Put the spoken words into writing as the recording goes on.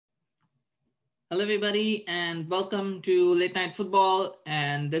Hello, everybody, and welcome to Late Night Football.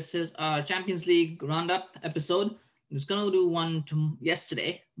 And this is our Champions League roundup episode. I was gonna do one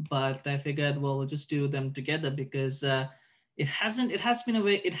yesterday, but I figured we'll just do them together because it hasn't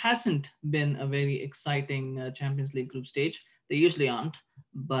been a very exciting Champions League group stage. They usually aren't,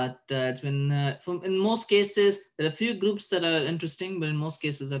 but it's been in most cases there are a few groups that are interesting, but in most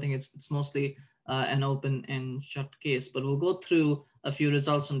cases I think it's mostly an open and shut case. But we'll go through a few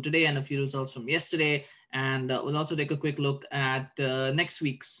results from today and a few results from yesterday. And we'll also take a quick look at next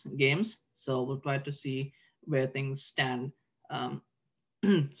week's games. So we'll try to see where things stand.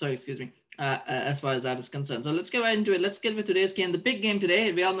 Sorry, excuse me. As far as that is concerned. So let's get right into it. Let's get with today's game. The big game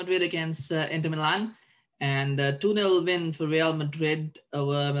today, Real Madrid against Inter Milan. And 2-0 win for Real Madrid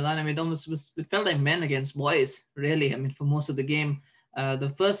over Milan. I mean, it felt like men against boys, really. I mean, for most of the game.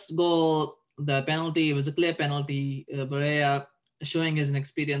 The first goal, the penalty, was a clear penalty. Barea showing his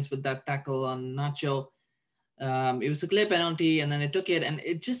inexperience with that tackle on Nacho. It was a clear penalty, and then it took it, and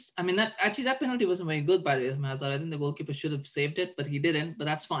it just, I mean, that penalty wasn't very good by the Hazard. I think the goalkeeper should have saved it, but he didn't, but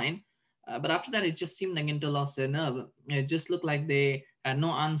that's fine. But after that, it just seemed like Inter lost their nerve. It just looked like they had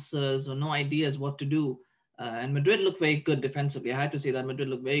no answers or no ideas what to do. And Madrid looked very good defensively. I had to say that Madrid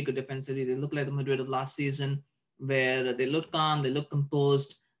looked very good defensively. They looked like the Madrid of last season, where they looked calm, they looked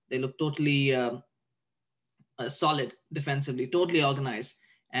composed, they looked totally solid defensively, totally organized,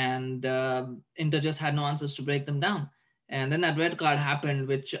 and Inter just had no answers to break them down. And then that red card happened,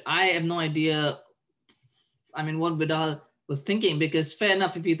 which I have no idea. I mean, what Vidal was thinking, because fair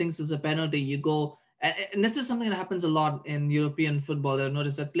enough, if he thinks it's a penalty, you go. And this is something that happens a lot in European football. I've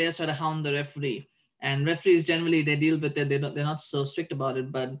noticed that players try to hound the referee, and referees generally they deal with it. They're not so strict about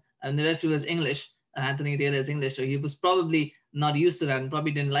it. But and the referee was English. Anthony Taylor is English, so he was probably not used to that and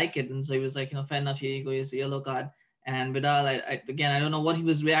probably didn't like it. And so he was like, fair enough, here you go, here's a yellow card. And Vidal, again, I don't know what he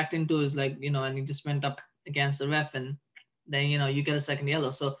was reacting to. Is like, and he just went up against the ref, and then you get a second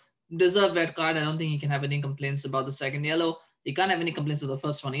yellow. So deserved red card. I don't think he can have any complaints about the second yellow. You can't have any complaints with the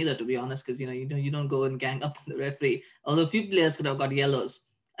first one either, to be honest, because you don't go and gang up on the referee. Although a few players could have got yellows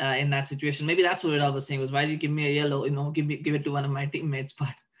in that situation. Maybe that's what Vidal was saying, was, why did you give me a yellow? Give it to one of my teammates.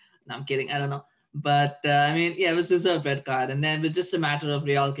 But no, I'm kidding. I don't know. But I mean, yeah, it was deserved red card, and then it was just a matter of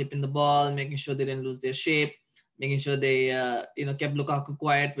Real keeping the ball, making sure they didn't lose their shape, making sure they kept Lukaku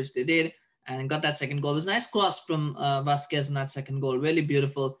quiet, which they did, and got that second goal. It was a nice cross from Vasquez in that second goal, really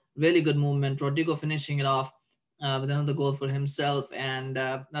beautiful, really good movement. Rodrigo finishing it off with another goal for himself, and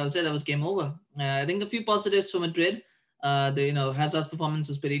that was it. That was game over. I think a few positives for Madrid. Hazard's performance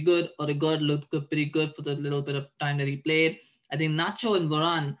was pretty good. Odegaard looked pretty good for the little bit of time that he played. I think Nacho and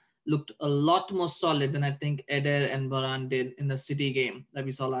Varane looked a lot more solid than I think Eder and Varane did in the City game that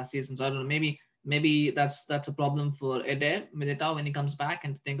we saw last season. So I don't know, maybe that's a problem for Eder Militao when he comes back,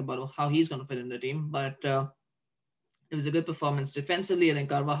 and to think about how he's going to fit in the team. But it was a good performance defensively. I think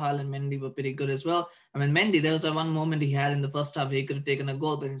Carvajal and Mendy were pretty good as well. I mean, Mendy, there was one moment he had in the first half where he could have taken a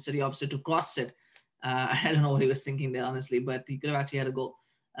goal, but instead he opted to cross it. I don't know what he was thinking there, honestly, but he could have actually had a goal.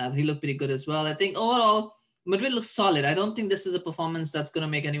 He looked pretty good as well. I think overall, Madrid looks solid. I don't think this is a performance that's going to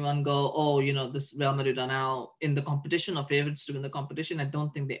make anyone go, oh, this Real Madrid are now in the competition or favorites to win the competition. I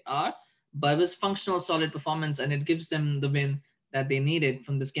don't think they are, but it was functional, solid performance, and it gives them the win that they needed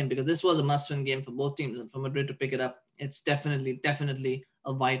from this game, because this was a must-win game for both teams, and for Madrid to pick it up, it's definitely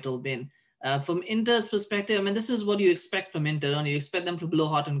a vital win. From Inter's perspective, I mean, this is what you expect from Inter. Don't you expect them to blow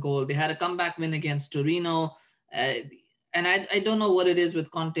hot and cold? They had a comeback win against Torino. And I don't know what it is with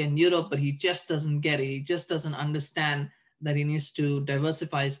Conte in Europe, but he just doesn't get it. He just doesn't understand that he needs to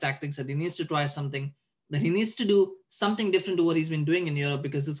diversify his tactics, that he needs to try something, that he needs to do something different to what he's been doing in Europe,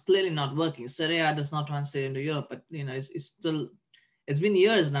 because it's clearly not working. Serie A does not translate into Europe, but it's been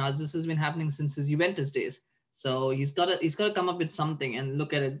years now. This has been happening since his Juventus days. So he's got to come up with something and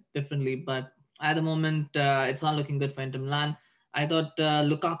look at it differently. But at the moment, it's not looking good for Inter Milan. I thought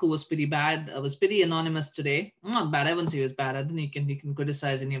Lukaku was pretty bad. Was pretty anonymous today. Not bad. I wouldn't say he was bad. I think he can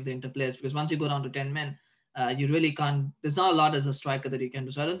criticize any of the Inter players, because once you go down to 10 men, you really can't. There's not a lot as a striker that you can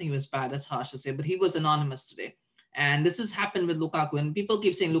do. So I don't think he was bad. That's harsh to say, but he was anonymous today. And this has happened with Lukaku. And people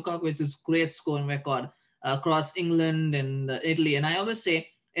keep saying Lukaku is this great scoring record across England and Italy. And I always say,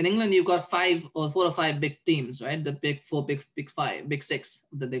 in England, you've got 4 or 5 big teams, right? The big 4, big 5, big 6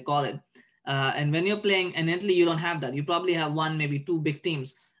 that they call it. And when you're playing in Italy, you don't have that. You probably have 1, maybe 2 big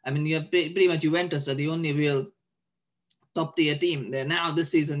teams. I mean, you have pretty much Juventus are the only real top tier team there. Now this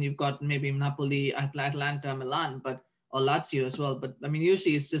season, you've got maybe Napoli, Atlanta, Milan, or Lazio as well. But I mean,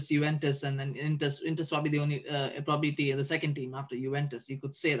 usually it's just Juventus, and then Inter's probably the only the second team after Juventus. You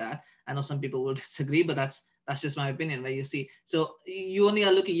could say that. I know some people will disagree, but That's just my opinion. Where you see, so you only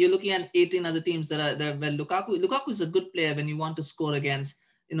are looking, you're looking at 18 other teams that are there. Well, Lukaku is a good player when you want to score against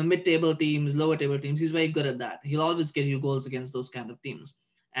mid-table teams, lower table teams. He's very good at that. He'll always get you goals against those kind of teams.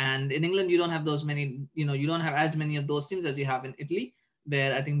 And in England, you don't have those many. You don't have as many of those teams as you have in Italy,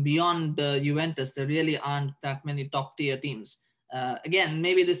 where I think beyond Juventus, there really aren't that many top tier teams. Again,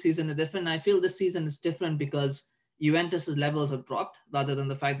 maybe this season is different. I feel this season is different because Juventus's levels have dropped rather than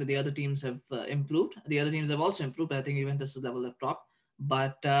the fact that the other teams have improved. The other teams have also improved, but I think Juventus's level have dropped.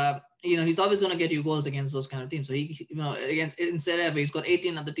 But he's always going to get you goals against those kind of teams. So against in Serie A, he's got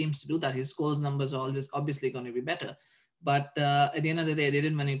 18 other teams to do that. His goals numbers are always obviously going to be better. But at the end of the day, they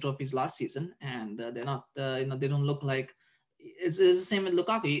didn't win any trophies last season, and they're not. They don't look like. It's the same with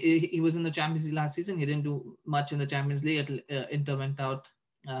Lukaku. He was in the Champions League last season. He didn't do much in the Champions League. Inter went out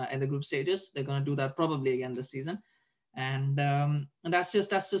in the group stages. They're going to do that probably again this season. And that's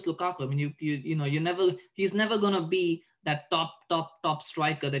just Lukaku. I mean, he's never gonna be that top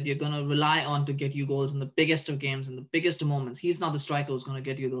striker that you're gonna rely on to get you goals in the biggest of games and the biggest of moments. He's not the striker who's gonna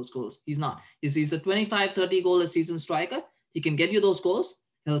get you those goals. He's not. He's a 25, 30 goal a season striker. He can get you those goals.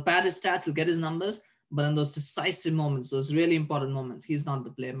 He'll pad his stats. He'll get his numbers. But in those decisive moments, those really important moments, he's not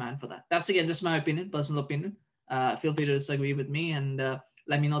the player man for that. That's again just my opinion, personal opinion. Feel free to disagree with me and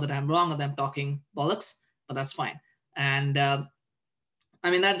let me know that I'm wrong or that I'm talking bollocks. But that's fine. And I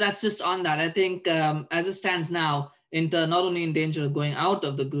mean, that's just on that. I think as it stands now, Inter not only in danger of going out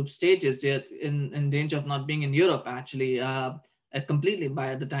of the group stages, they're in danger of not being in Europe actually completely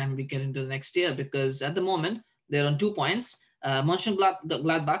by the time we get into the next year, because at the moment they're on 2 points.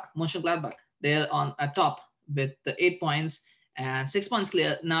 Mönchengladbach, they're on at top with the 8 points and 6 points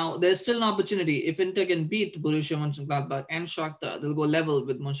clear. Now there's still an opportunity if Inter can beat Borussia Mönchengladbach and Shakhtar, they'll go level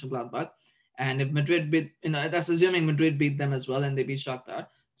with Mönchengladbach. And if Madrid beat, that's assuming Madrid beat them as well and they beat Shakhtar.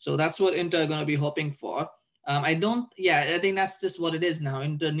 So that's what Inter are going to be hoping for. I think that's just what it is now.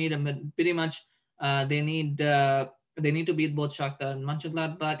 Inter need pretty much, they need to beat both Shakhtar and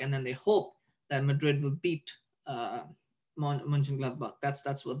Mönchengladbach, and then they hope that Madrid will beat Mönchengladbach.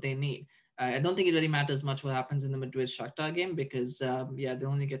 That's what they need. I don't think it really matters much what happens in the Madrid Shakhtar game because they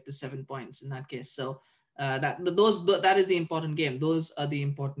only get to 7 points in that case. So that is the important game. Those are the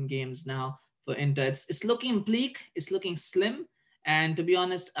important games now for Inter. It's looking bleak. It's looking slim. And to be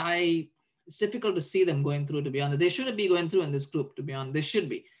honest, it's difficult to see them going through. To be honest, they shouldn't be going through in this group. To be honest, they should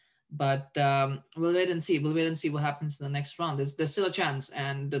be. But we'll wait and see. We'll wait and see what happens in the next round. There's still a chance.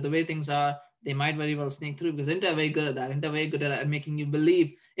 And the way things are, they might very well sneak through because Inter are very good at that. Inter are very good at making you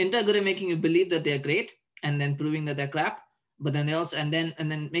believe. Inter are good at making you believe that they're great and then proving that they're crap. But then they also and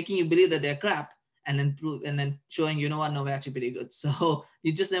then making you believe that they're crap and then showing no, we're actually pretty good. So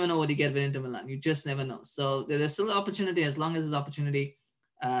you just never know what you get with Inter Milan. You just never know. So there's still opportunity. As long as there's opportunity,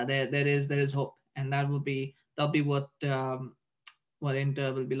 there is hope, and that'll be what Inter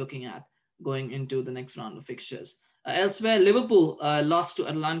will be looking at going into the next round of fixtures. Elsewhere, Liverpool lost to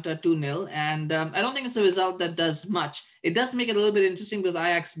Atlanta 2-0, and I don't think it's a result that does much. It does make it a little bit interesting because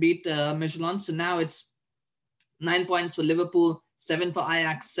Ajax beat Michelin, so now it's 9 points for Liverpool, 7 for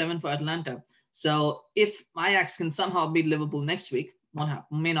Ajax, 7 for Atlanta. So if Ajax can somehow beat Liverpool next week, won't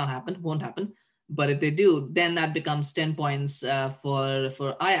happen. But if they do, then that becomes 10 points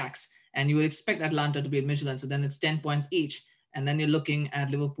for Ajax, and you would expect Atlanta to beat Michelin, so then it's 10 points each, and then you're looking at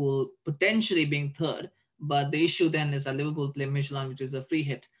Liverpool potentially being third. But the issue then is that Liverpool play Michelin, which is a free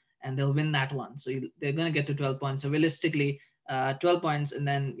hit, and they'll win that one. So they're going to get to 12 points. So realistically, 12 points, and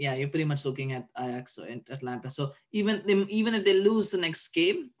then you're pretty much looking at Ajax or Atlanta. So even if they lose the next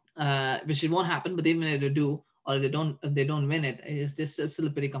game, which it won't happen, but even if they do, or if they don't win it, it's still a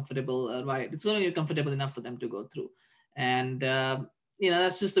pretty comfortable ride. It's going to be comfortable enough for them to go through, and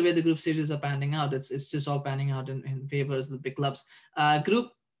that's just the way the group stages are panning out. It's just all panning out in favor of the big clubs.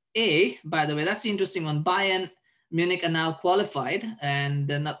 Group A, by the way, that's the interesting one. Bayern Munich are now qualified, and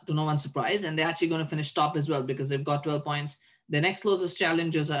they're not, to no one's surprise, and they're actually going to finish top as well because they've got 12 points. Their next closest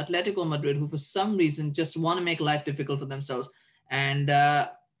challengers are Atletico Madrid, who for some reason just want to make life difficult for themselves. And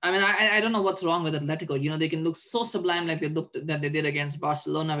I don't know what's wrong with Atletico. They can look so sublime like they did against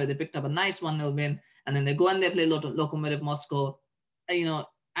Barcelona, where they picked up a nice 1-0 win, and then they go and they play Lokomotiv Moscow,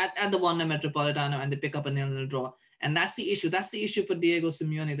 at the Wanda Metropolitano, and they pick up a 0-0 draw. And that's the issue. That's the issue for Diego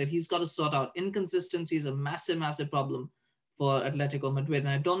Simeone that he's got to sort out. Inconsistency is a massive, massive problem for Atletico Madrid. And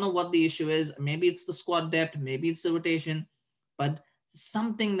I don't know what the issue is. Maybe it's the squad depth. Maybe it's the rotation. But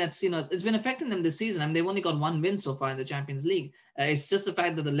something that's, it's been affecting them this season. And they've only got one win so far in the Champions League. It's just the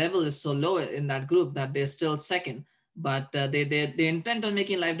fact that the level is so low in that group that they're still second. But they intend on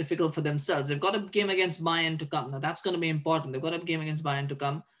making life difficult for themselves. They've got a game against Bayern to come. Now, that's going to be important. They've got a game against Bayern to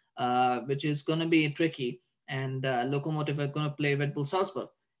come, which is going to be tricky. and Lokomotiv are going to play Red Bull Salzburg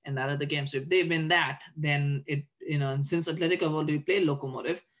in that other game. So if they win that, then it, and since Atletico have already played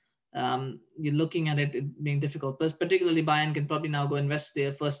Lokomotiv, you're looking at it being difficult. Plus, particularly Bayern can probably now go invest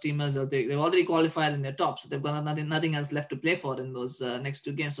their first teamers. Or they've already qualified in their top, so they've got nothing else left to play for in those next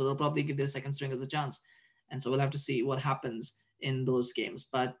two games. So they'll probably give their second stringers a chance. And so we'll have to see what happens in those games.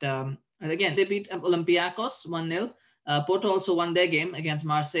 But and again, they beat Olympiacos 1-0. Porto also won their game against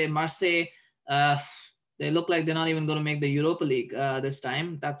Marseille. Marseille, they look like they're not even going to make the Europa League this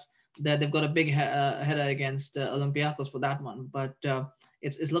time. That's that they've got a big header against Olympiacos for that one. But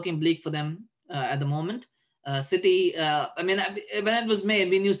it's looking bleak for them at the moment. City, I mean, when it was made,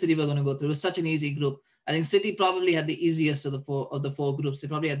 we knew City were going to go through. It was such an easy group. I think City probably had the easiest of the four groups. They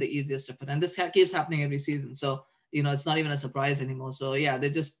probably had the easiest of it, and this keeps happening every season. So it's not even a surprise anymore. So yeah,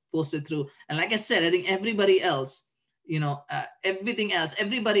 they just forced it through. And like I said, I think everybody else,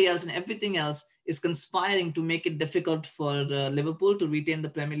 everybody else, and everything else is conspiring to make it difficult for Liverpool to retain the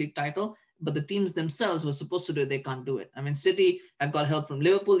Premier League title. But the teams themselves were supposed to do it, they can't do it. I mean, City have got help from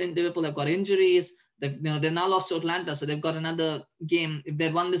Liverpool. In Liverpool have got injuries. They've now lost to Atlanta, so they've got another game. If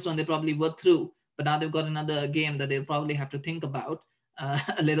they'd won this one, they probably were through. But now they've got another game that they'll probably have to think about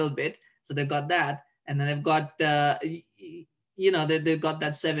a little bit. So they've got that, and then they've got they've got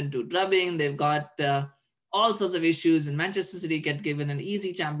that 7-2 drubbing. They've got all sorts of issues, and Manchester City get given an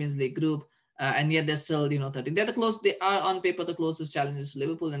easy Champions League group. And yet they're still, 13. They are on paper the closest challengers to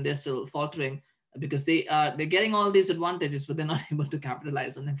Liverpool, and they're still faltering because they're getting all these advantages, but they're not able to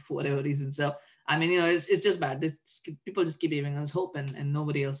capitalize on them for whatever reason. So I mean, it's just bad. People just keep giving us hope, and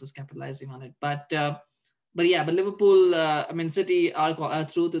nobody else is capitalizing on it. But Liverpool, City are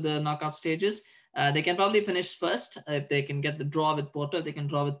through to the knockout stages. They can probably finish first if they can get the draw with Porto. If they can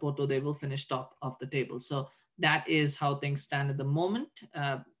draw with Porto, they will finish top of the table. So that is how things stand at the moment.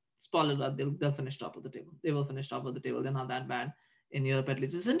 Spoiler alert, they'll finish top of the table. They will finish top of the table. They're not that bad in Europe, at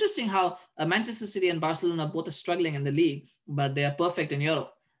least. It's interesting how Manchester City and Barcelona both are struggling in the league, but they are perfect in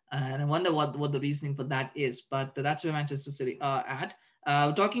Europe. And I wonder what the reasoning for that is. But that's where Manchester City are at.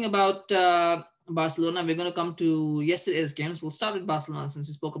 Talking about Barcelona, we're going to come to yesterday's games. We'll start with Barcelona since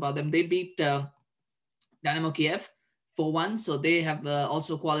we spoke about them. They beat Dynamo Kiev 4-1. So they have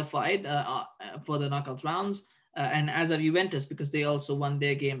also qualified for the knockout rounds. And as of Juventus, because they also won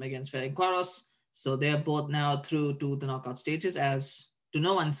their game against Ferencváros. So they're both now through to the knockout stages. As to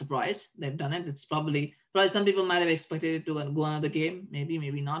no one's surprise, they've done it. It's probably some people might have expected it to go another game,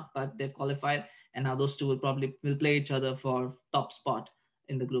 maybe not, but they've qualified. And now those two will play each other for top spot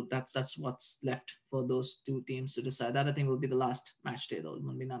in the group. That's what's left for those two teams to decide. That I think will be the last match day, though. It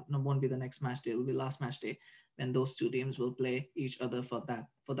won't be the next match day. It will be last match day when those two teams will play each other for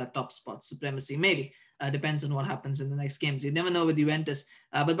that top spot supremacy. Maybe. Depends on what happens in the next games. You never know with Juventus.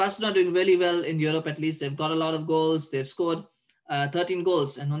 But Barcelona are doing really well in Europe, at least. They've got a lot of goals. They've scored 13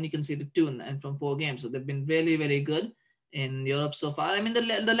 goals and only conceded 2 and from 4 games. So they've been really, really good in Europe so far. I mean,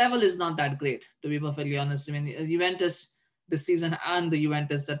 the level is not that great, to be perfectly honest. I mean, Juventus this season and the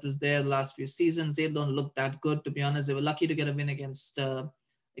Juventus that was there the last few seasons, they don't look that good, to be honest. They were lucky to get a win against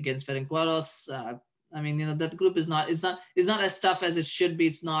Ferencváros. I mean, that group is not as tough as it should be.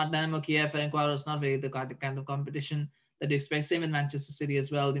 It's not Dynamo Kiev and Ferencváros, not really the kind of competition that you expect. Same in Manchester City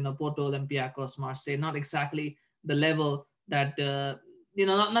as well. Porto, Olympiacos, Marseille, not exactly the level that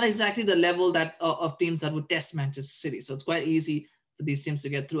not exactly the level that of teams that would test Manchester City. So it's quite easy for these teams to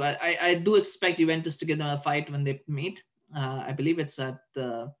get through. I do expect Juventus to give them a fight when they meet. I believe it's in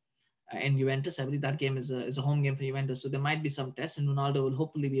Juventus. I believe that game is a home game for Juventus. So there might be some tests, and Ronaldo will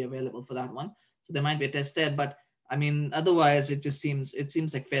hopefully be available for that one. So there might be a test there, but I mean, otherwise it seems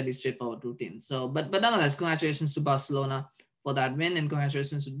like fairly straightforward routine. So, but nonetheless, congratulations to Barcelona for that win, and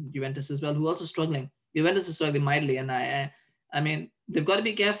congratulations to Juventus as well, who are also struggling. Juventus is struggling mightily, and I mean, they've got to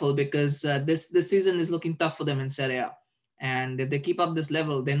be careful because this season is looking tough for them in Serie A, and if they keep up this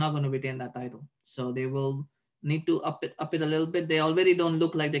level, they're not going to retain that title. So they will need to up it a little bit. They already don't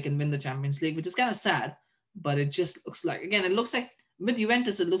look like they can win the Champions League, which is kind of sad. But it just looks like, again, it looks like. With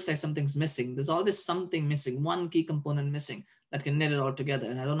Juventus, it looks like something's missing. There's always something missing, one key component missing that can knit it all together.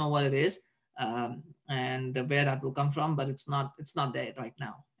 And I don't know what it is and where that will come from, but it's not there right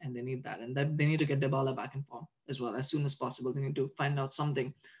now. And they need that. And they need to get Dybala back in form as well as soon as possible. They need to find out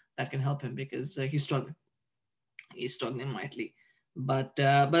something that can help him because he's struggling. He's struggling mightily. But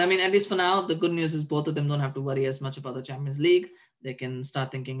I mean, at least for now, the good news is both of them don't have to worry as much about the Champions League. They can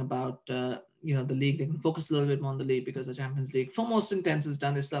start thinking about the league. They can focus a little bit more on the league because the Champions League, for most intents, is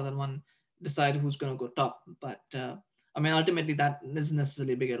done. They still haven't one decide who's going to go top. But I mean, ultimately, that isn't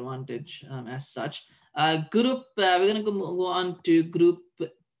necessarily a big advantage as such. We're going to go on to Group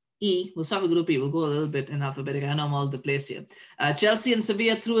E. We'll start with Group E. We'll go a little bit in alphabetic. I know I'm all over the place here. Chelsea and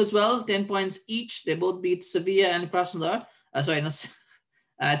Sevilla through as well, 10 points each. They both beat Sevilla and Krasnodar. Sorry, no,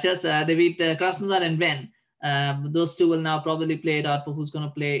 Chelsea, they beat Krasnodar and Ven. Those two will now probably play it out for who's going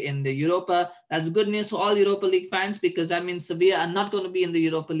to play in the Europa. That's good news for all Europa League fans because that means Sevilla are not going to be in the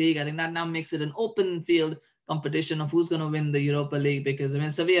Europa League. I think that now makes it an open field competition of who's going to win the Europa League because when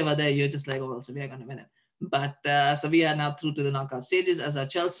Sevilla were there, you're just like, oh, well, Sevilla are going to win it. But Sevilla are now through to the knockout stages, as are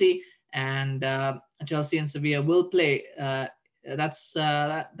Chelsea, and Chelsea and Sevilla will play. That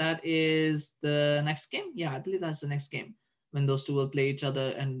is the next game. Yeah, I believe that's the next game when those two will play each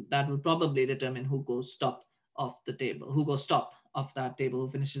other, and that will probably determine who goes top of the table, who goes top of that table, who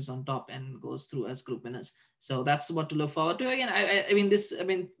finishes on top and goes through as group winners. So that's what to look forward to. Again, I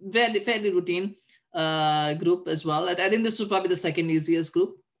mean, fairly routine group as well. I think this was probably the second easiest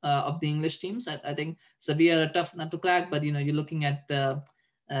group of the English teams. I think Sevilla are tough not to crack, but you're looking at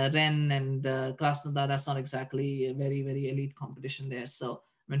Rennes and Krasnodar. That's not exactly a very elite competition there. So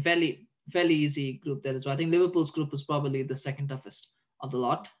I mean, fairly easy group there as well. I think Liverpool's group was probably the second toughest of the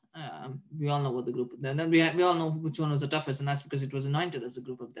lot. We all know what the group. Then we all know which one was the toughest, and that's because it was anointed as a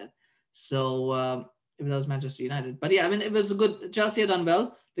group of death. So it was Manchester United. But yeah, I mean, it was a good. Chelsea had done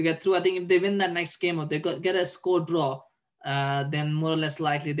well to get through. I think if they win that next game or they get a score draw, then more or less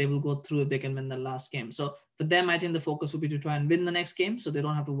likely they will go through if they can win the last game. So for them, I think the focus will be to try and win the next game, so they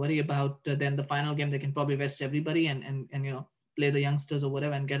don't have to worry about then the final game. They can probably rest everybody and play the youngsters or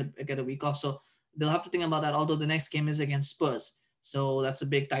whatever and get a week off. So they'll have to think about that. Although the next game is against Spurs, so that's a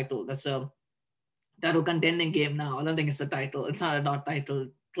big title. That's a title contending game now. I don't think it's a title. It's not a not title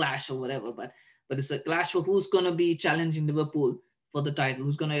clash or whatever, but it's a clash for who's going to be challenging Liverpool for the title.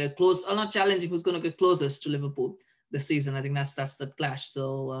 Who's going to get close or not challenging? Who's going to get closest to Liverpool this season? I think that's the clash.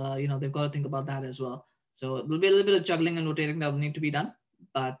 So they've got to think about that as well. So it will be a little bit of juggling and rotating that will need to be done.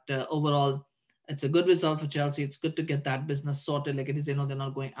 But overall, it's a good result for Chelsea. It's good to get that business sorted. Like it is, they're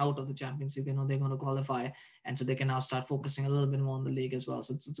not going out of the Champions League. They know they're going to qualify, and so they can now start focusing a little bit more on the league as well.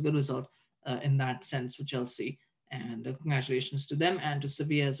 So it's a good result in that sense for Chelsea. And congratulations to them and to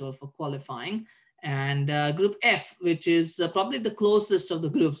Sevilla as well for qualifying. And Group F, which is probably the closest of the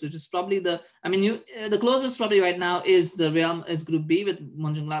groups, which is probably the closest probably right now is Group B with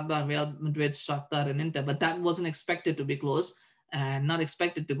Mönchengladbach, Real Madrid, Shakhtar, and Inter. But that wasn't expected to be close and not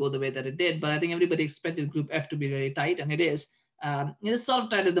expected to go the way that it did. But I think everybody expected Group F to be very tight, and it is. It is sort of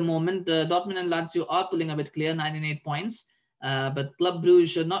tight at the moment. Dortmund and Lazio are pulling a bit clear, 98 points. But Club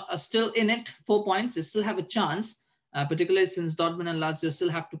Brugge are still in it, 4 points. They still have a chance. Particularly since Dortmund and Lazio still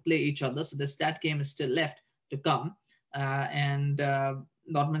have to play each other. So the stat game is still left to come. And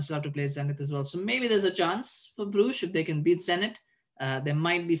Dortmund still have to play Zenit as well. So maybe there's a chance for Bruges if they can beat Zenit. There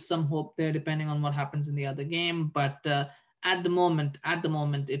might be some hope there depending on what happens in the other game. But at the moment,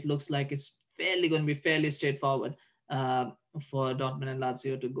 it looks like it's going to be fairly straightforward for Dortmund and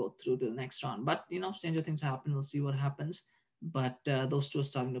Lazio to go through to the next round. But, stranger things happen. We'll see what happens. But those two are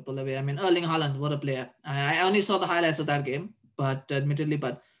starting to pull away. I mean, Erling Haaland, what a player. I only saw the highlights of that game, but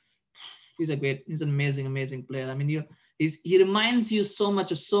he's an amazing player. I mean, he reminds you so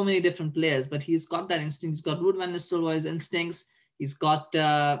much of so many different players, but he's got that instinct. He's got Ruud van Nistelrooy's instincts. He's got,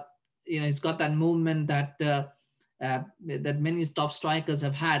 he's got that movement that many top strikers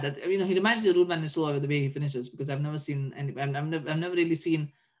have had. That, he reminds you of Ruud van Nistelrooy with the way he finishes, because I've never seen I've never really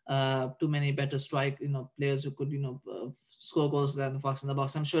seen too many better players who could, score goals than the Fox in the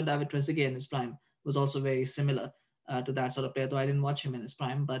box. I'm sure David Trezeguet in his prime was also very similar to that sort of player, though I didn't watch him in his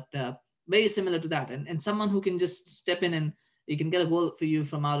prime, but very similar to that. And someone who can just step in and he can get a goal for you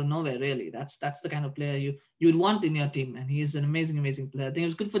from out of nowhere, really. That's the kind of player you'd want in your team. And he is an amazing player. I think it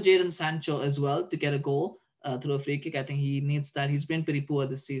was good for Jadon Sancho as well to get a goal through a free kick. I think he needs that. He's been pretty poor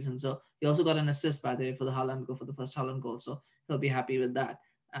this season. So he also got an assist, by the way, for the Haaland goal, for the first Haaland goal. So he'll be happy with that.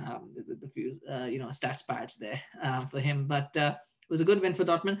 With a few, stats pads there for him. But it was a good win for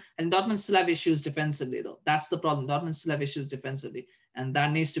Dortmund. And Dortmund still have issues defensively, though. That's the problem. Dortmund still have issues defensively. And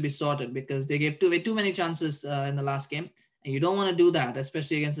that needs to be sorted because they gave too many chances in the last game. And you don't want to do that,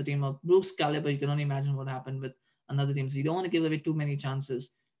 especially against a team of Brooks' caliber. You can only imagine what happened with another team. So you don't want to give away too many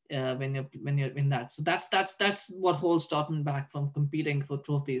chances when you're in that. So that's what holds Dortmund back from competing for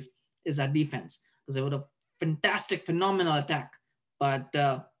trophies, is that defense. Because they would have phenomenal attack. But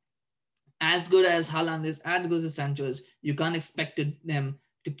as good as Haaland is, as good as Sancho is, you can't expect them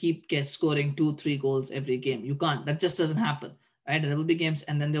to keep scoring 2-3 goals every game. You can't. That just doesn't happen. Right? There will be games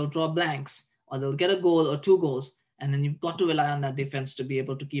and then they'll draw blanks, or they'll get a goal or 2 goals, and then you've got to rely on that defense to be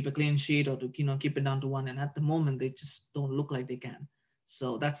able to keep a clean sheet or to keep it down to 1. And at the moment, they just don't look like they can.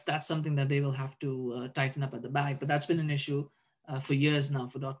 So that's something that they will have to tighten up at the back. But that's been an issue for years now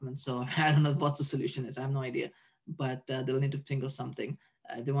for Dortmund. So I don't know what the solution is. I have no idea, but they'll need to think of something.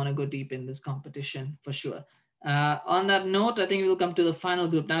 They want to go deep in this competition for sure. On that note, I think we'll come to the final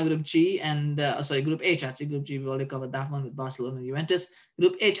group now, Group G and sorry, Group H actually. Group G, we've already covered that one with Barcelona and Juventus.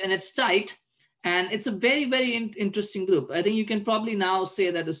 Group H, and it's tight, and it's a very, very interesting group. I think you can probably now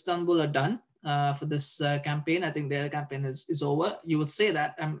say that Istanbul are done for this campaign. I think their campaign is over. You would say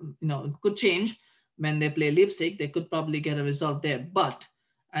that, it could change when they play Leipzig. They could probably get a result there, but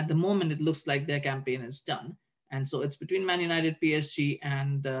at the moment, it looks like their campaign is done. And so it's between Man United, PSG,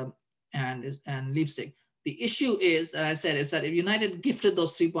 and Leipzig. The issue is, that I said, is that if United gifted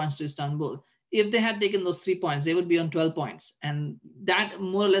those 3 points to Istanbul, if they had taken those 3 points, they would be on 12 points. And that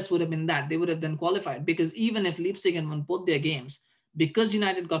more or less would have been that. They would have then qualified, because even if Leipzig had won both their games, because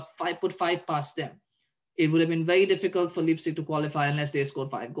United put 5 past them, it would have been very difficult for Leipzig to qualify unless they scored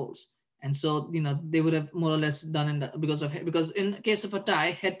 5 goals. And so, they would have more or less done because in case of a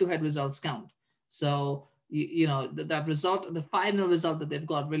tie, head-to-head results count. So, that result, the 5-0 result that they've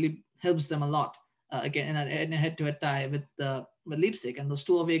got really helps them a lot. Again, in a head-to-head tie with Leipzig, and those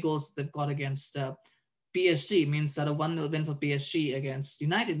 2 away goals they've got against PSG means that a 1-0 win for PSG against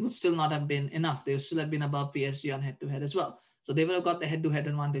United would still not have been enough. They would still have been above PSG on head-to-head as well. So they would have got the head-to-head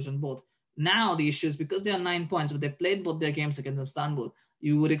advantage on both. Now the issue is, because they are 9 points, but they played both their games against Istanbul,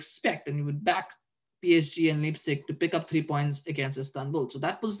 you would expect and you would back PSG and Leipzig to pick up 3 points against Istanbul. So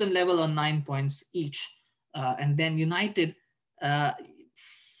that puts them level on 9 points each. And then United,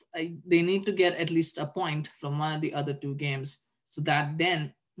 they need to get at least a point from one of the other 2 games, so that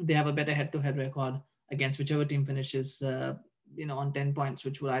then they have a better head-to-head record against whichever team finishes, on 10 points,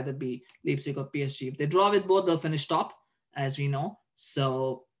 which would either be Leipzig or PSG. If they draw with both, they'll finish top, as we know.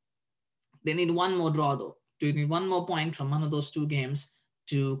 So they need one more draw, though. They need one more point from one of those 2 games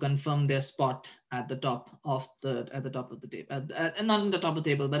to confirm their spot at the top of the table, not in the top of the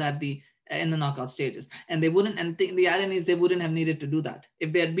table, but in the knockout stages. And they wouldn't, and the irony is, they wouldn't have needed to do that.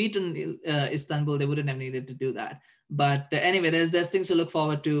 If they had beaten Istanbul, they wouldn't have needed to do that. But anyway, there's things to look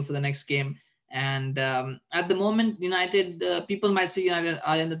forward to for the next game. And at the moment, United, people might see United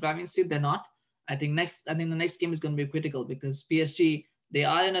are in the driving seat. They're not. I think the next game is going to be critical, because PSG, they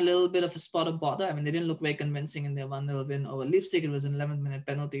are in a little bit of a spot of bother. I mean, they didn't look very convincing in their 1-0 win over Leipzig. It was an 11th minute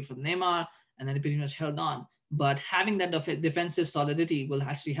penalty from Neymar, and then they pretty much held on. But having that defensive solidity will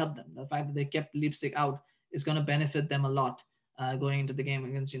actually help them. The fact that they kept Leipzig out is going to benefit them a lot going into the game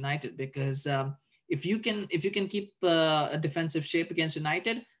against United, because if you can keep a defensive shape against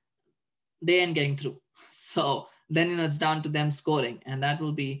United, they ain't getting through. So then it's down to them scoring, and that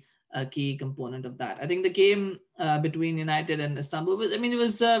will be a key component of that. I think the game between United and Istanbul, it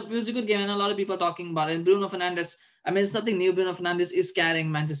was a good game, and a lot of people are talking about it. And Bruno Fernandes, it's nothing new. Bruno Fernandes is carrying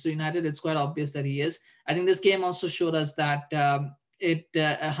Manchester United. It's quite obvious that he is. I think this game also showed us that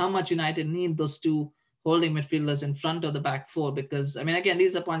how much United need those 2 holding midfielders in front of the back 4, because, again,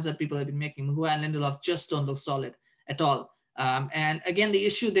 these are points that people have been making. Maguire and Lindelof just don't look solid at all. And again, the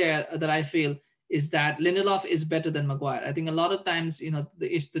issue there that I feel is that Lindelof is better than Maguire. I think a lot of times,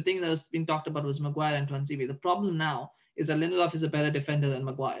 the thing that was being talked about was Maguire and Tuanzebe. The problem now is that Lindelof is a better defender than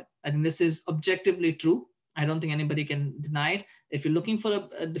Maguire. I think this is objectively true. I don't think anybody can deny it. If you're looking for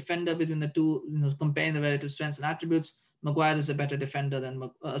a defender between the 2, comparing the relative strengths and attributes, Maguire is a better defender than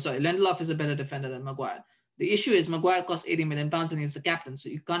Lindelof is a better defender than Maguire. The issue is Maguire costs 80 million pounds and he's the captain, so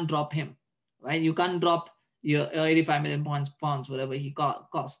you can't drop him, right? You can't drop your 85 million pounds, whatever he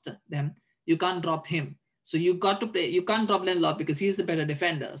cost them. You can't drop him. So you got to play. You can't drop Lindelof because he's the better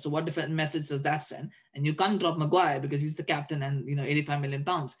defender. So what message does that send? And you can't drop Maguire because he's the captain and 85 million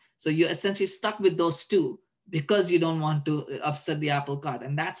pounds. So you're essentially stuck with those 2 because you don't want to upset the apple cart.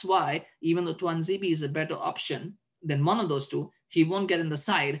 And that's why, even though Tuanzebe is a better option than one of those 2, he won't get in the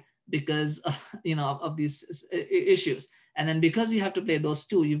side because of these issues. And then because you have to play those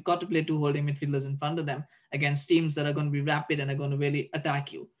 2, you've got to play 2 holding midfielders in front of them against teams that are going to be rapid and are going to really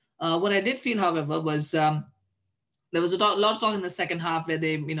attack you. What I did feel, however, was there was a lot of talk in the second half where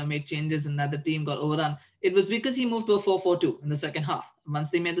they made changes and that the team got overrun. It was because he moved to a 4-4-2 in the second half.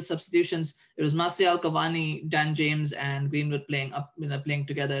 Once they made the substitutions, it was Martial, Cavani, Dan James, and Greenwood playing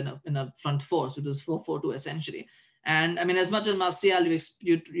together in a front 4. So it was 4-4-2 essentially. And as much as Martial,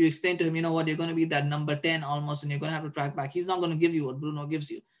 you explain to him, you're going to be that number 10 almost, and you're going to have to track back. He's not going to give you what Bruno gives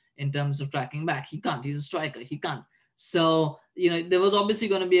you in terms of tracking back. He can't. He's a striker. He can't. So, there was obviously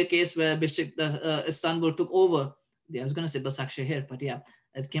going to be a case where Istanbul took over. I was going to say Başakşehir, but yeah,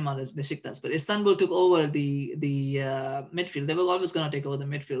 It came out as Besiktas, but Istanbul took over the midfield. They were always going to take over the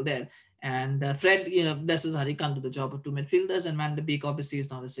midfield there. And Fred, this is how he come to the job of two midfielders, and Van de Beek obviously is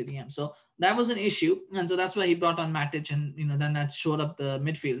not a CDM. So that was an issue, and so that's why he brought on Matic, and then that showed up the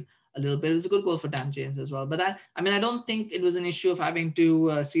midfield a little bit. It was a good goal for Dan James as well. But I don't think it was an issue of having two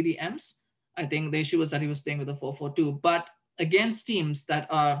CDMs. I think the issue was that he was playing with a 4-4-2. But against teams that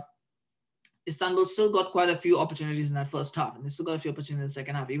are Istanbul still got quite a few opportunities in that first half, and they still got a few opportunities in the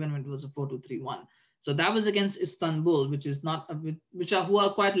second half, even when it was a 4-2-3-1. So that was against Istanbul, who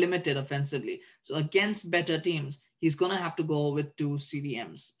are quite limited offensively. So against better teams, he's gonna have to go with two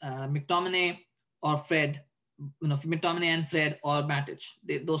CDMs, McTominay or Fred. McTominay and Fred or Matic.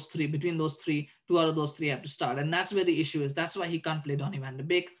 Between those three, two out of those three have to start, and that's where the issue is. That's why he can't play Donny van de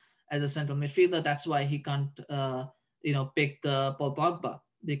Beek as a central midfielder. That's why he can't, pick Paul Pogba,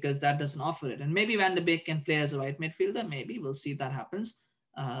 because that doesn't offer it. And maybe Van de Beek can play as a right midfielder. Maybe we'll see if that happens.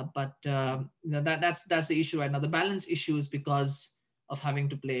 That's the issue right now. The balance issue is because of having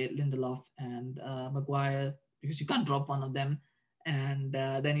to play Lindelof and Maguire, because you can't drop one of them. And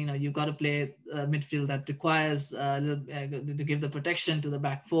then you've got to play midfield that requires to give the protection to the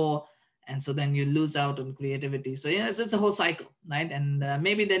back four, and so then you lose out on creativity. So it's a whole cycle, right? And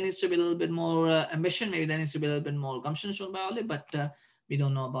maybe there needs to be a little bit more ambition. Maybe there needs to be a little bit more gumption shown by Ole, but we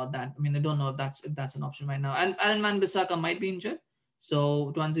don't know about that. I don't know if that's an option right now. And Aaron Wan-Bissaka might be injured,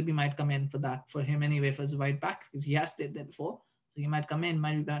 so Tuanzebe might come in for him anyway for his right back, because he has played there before. So he might come in.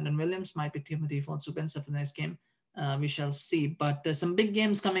 Might be Brandon Williams. Might be Timothy Fosu-Mensah for the next game. We shall see. But some big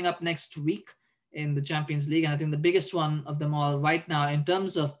games coming up next week in the Champions League. And I think the biggest one of them all right now in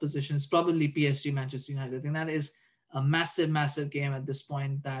terms of positions, probably PSG Manchester United. I think that is a massive, massive game at this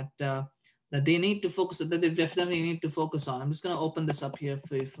point that they need to focus, that they definitely need to focus on. I'm just going to open this up here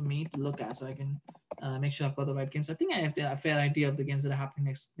for me to look at so I can make sure I've got the right games. I think I have a fair idea of the games that are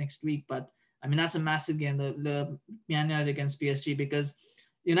happening next week. But that's a massive game, the Man United against PSG, because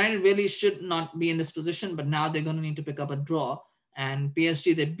United really should not be in this position, but now they're going to need to pick up a draw. And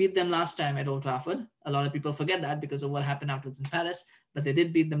PSG, they beat them last time at Old Trafford. A lot of people forget that because of what happened afterwards in Paris, but they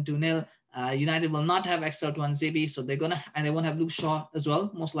did beat them 2-0. United will not have Axel Tuanzebe, so they won't have Luke Shaw as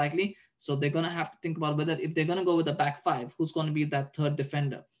well, most likely. So they're going to have to think about whether, if they're going to go with the back five, who's going to be that third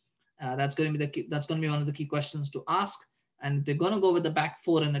defender. That's going to be one of the key questions to ask. And if they're going to go with the back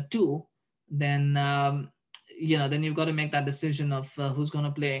four and a two, then then you've got to make that decision of who's going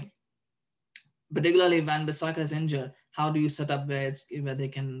to play. Particularly if Wan-Bissaka is injured, how do you set up where they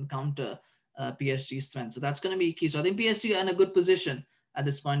can counter PSG's strength? So that's going to be key. So I think PSG are in a good position at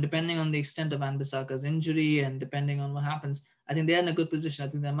this point, depending on the extent of Wan-Bissaka's injury and depending on what happens. I think they're in a good position. I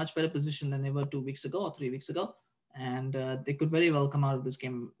think they're in a much better position than they were 2 weeks ago or 3 weeks ago. And they could very well come out of this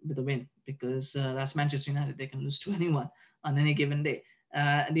game with a win, because that's Manchester United. They can lose to anyone on any given day.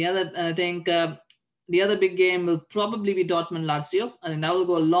 The other big game will probably be Dortmund-Lazio. I think that will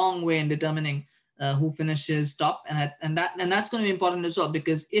go a long way in determining who finishes top, and that's going to be important as well,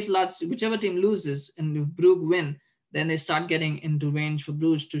 because if whichever team loses and if Brugge win, then they start getting into range for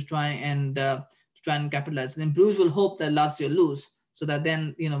Bruges to try and capitalize. And then Bruges will hope that Lazio lose, so that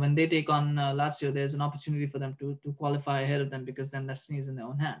then when they take on Lazio, there's an opportunity for them to qualify ahead of them, because then destiny is in their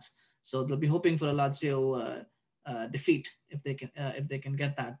own hands. So they'll be hoping for a Lazio defeat if they can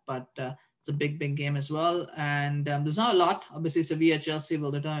get that, but. It's a big game as well. And there's not a lot. Obviously, Sevilla, Chelsea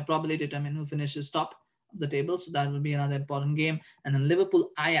will probably determine who finishes top of the table. So that will be another important game. And then Liverpool,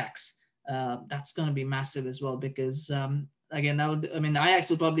 Ajax, that's going to be massive as well, because again,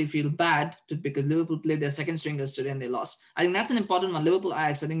 Ajax will probably feel bad because Liverpool played their second stringers today and they lost. I think that's an important one. Liverpool,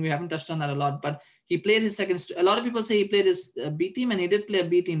 Ajax, I think we haven't touched on that a lot, but he played his second. A lot of people say he played his B team, and he did play a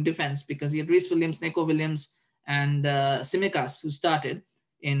B team defense, because he had Reece Williams, Neco Williams, and Tsimikas who started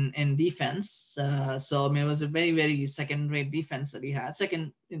in defense. So it was a very, very second-rate defense that he had,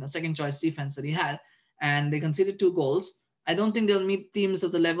 second choice defense that he had, and they conceded 2 goals. I don't think they'll meet teams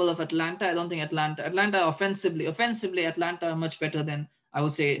of the level of Atlanta. I don't think Atlanta offensively, Atlanta are much better than, I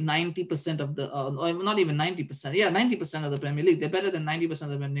would say, 90% of the, or not even 90%. Yeah, 90% of the Premier League. They're better than 90% of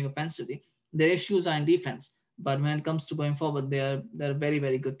the Premier League offensively. Their issues are in defense, but when it comes to going forward, they're a very,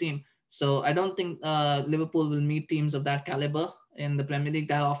 very good team. So I don't think Liverpool will meet teams of that caliber in the Premier League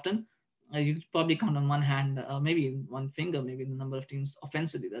that often. You could probably count on one hand, maybe one finger, maybe the number of teams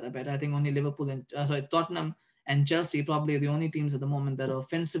offensively that are better. I think only Liverpool and Tottenham and Chelsea probably are the only teams at the moment that are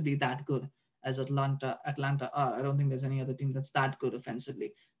offensively that good as Atlanta are. I don't think there's any other team that's that good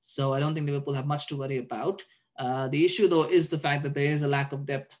offensively. So I don't think Liverpool have much to worry about. The issue though is the fact that there is a lack of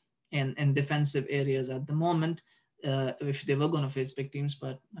depth in defensive areas at the moment. if they were going to face big teams.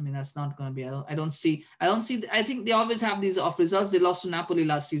 But I mean, that's not going to be. I don't see. I don't see. I think they always have these off results. They lost to Napoli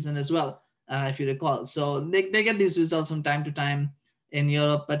last season as well, if you recall. So they get these results from time to time in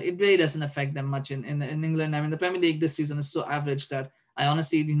Europe, but it really doesn't affect them much in England. I mean, the Premier League this season is so average that I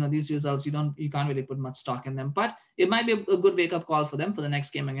honestly, these results you can't really put much stock in them. But it might be a good wake up call for them for the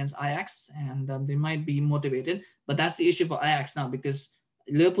next game against Ajax, and they might be motivated. But that's the issue for Ajax now, because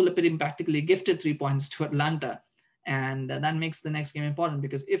Liverpool are pretty practically gifted 3 points to Atlanta, and that makes the next game important,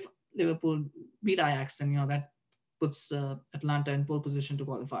 because if Liverpool beat Ajax, then that puts Atlanta in pole position to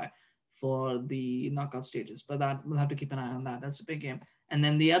qualify for the knockout stages. But that we'll have to keep an eye on that. That's a big game. And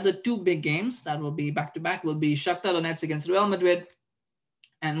then the other two big games that will be back to back will be Shakhtar Donetsk against Real Madrid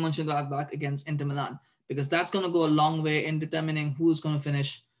and Mönchengladbach against Inter Milan, because that's going to go a long way in determining who's going to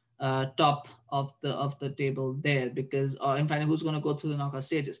finish top of the table there, because in fact who's going to go through the knockout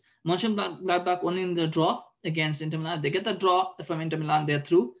stages. Mönchengladbach only in the draw against Inter Milan. They get the draw from Inter Milan, they're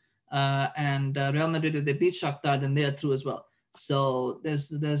through, and Real Madrid, if they beat Shakhtar, then they're through as well. So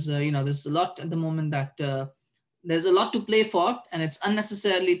there's a lot at the moment that there's a lot to play for, and it's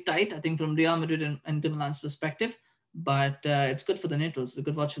unnecessarily tight, I think, from Real Madrid and Inter Milan's perspective. But it's good for the neutrals. It's a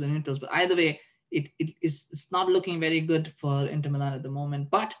good watch for the neutrals. But either way, it's not looking very good for Inter Milan at the moment.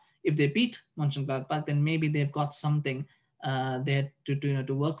 But if they beat Mönchengladbach, then maybe they've got something there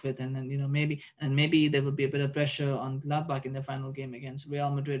to work with, and then maybe there will be a bit of pressure on Gladbach in the final game against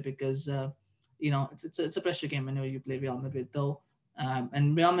Real Madrid, because it's a pressure game whenever you play Real Madrid, though.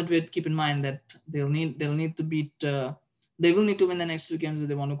 And Real Madrid, keep in mind that they'll need to beat. They will need to win the next two games if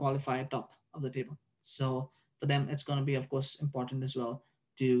they want to qualify top of the table. So for them, it's going to be, of course, important as well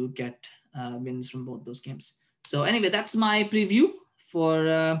to get wins from both those games. So anyway, that's my preview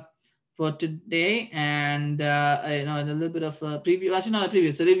for today, and a little bit of a preview. Actually, not a preview;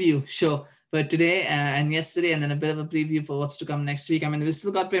 it's a review show for today and yesterday, and then a bit of a preview for what's to come next week. I mean, we've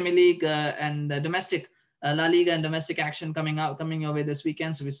still got Premier League and domestic La Liga and domestic action coming your way this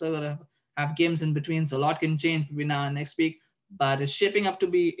weekend. So we still got to have games in between. So a lot can change between now and next week, but it's shaping up to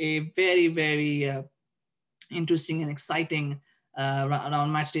be a very, very interesting and exciting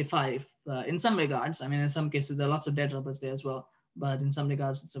around Matchday 5 in some regards. I mean, in some cases, there are lots of dead rubbers there as well. But in some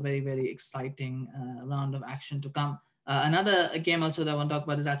regards, it's a very, very exciting round of action to come. Another game also that I want to talk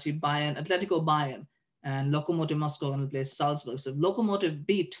about is actually Atletico Bayern, and Lokomotiv Moscow going to play Salzburg. So if Lokomotiv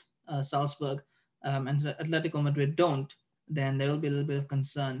beat Salzburg and Atletico Madrid don't, then there will be a little bit of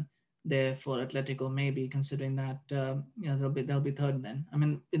concern there for Atletico, maybe, considering that they'll be third then. I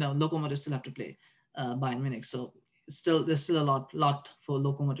mean, Lokomotiv still have to play Bayern Munich, so there's still a lot for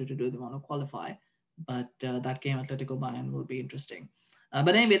Lokomotiv to do. They want to qualify. But that game, Atletico Bayern, will be interesting.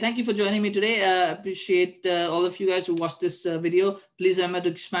 But anyway, thank you for joining me today. Appreciate all of you guys who watched this video. Please remember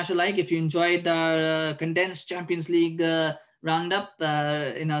to smash a like if you enjoyed our condensed Champions League roundup.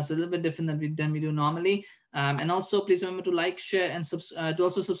 It's a little bit different than we do normally. And also, please remember to like, share, and to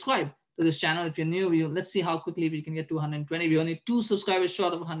also subscribe to this channel if you're new. Let's see how quickly we can get to 120. We're only 2 subscribers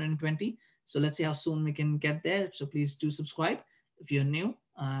short of 120. So let's see how soon we can get there. So please do subscribe if you're new,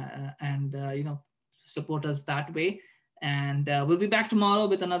 and support us that way. And we'll be back tomorrow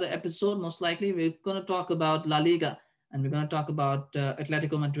with another episode. Most likely we're going to talk about La Liga, and we're going to talk about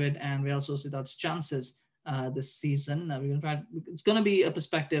Atletico Madrid and Real Sociedad's chances this season. It's going to be a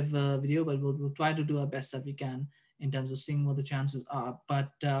perspective video, but we'll try to do our best that we can in terms of seeing what the chances are.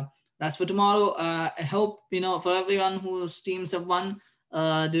 But that's for tomorrow. I hope for everyone whose teams have won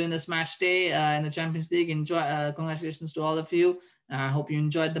during this match day in the Champions League, congratulations to all of you. I hope you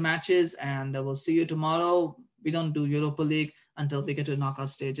enjoyed the matches, and we'll see you tomorrow. We don't do Europa League until we get to knockout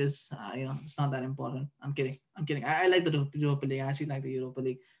stages. It's not that important. I'm kidding. I like the Europa League. I actually like the Europa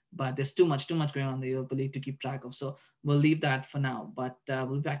League, but there's too much going on in the Europa League to keep track of. So we'll leave that for now. But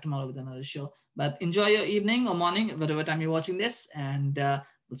we'll be back tomorrow with another show. But enjoy your evening or morning, whatever time you're watching this, and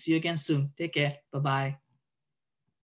we'll see you again soon. Take care. Bye-bye.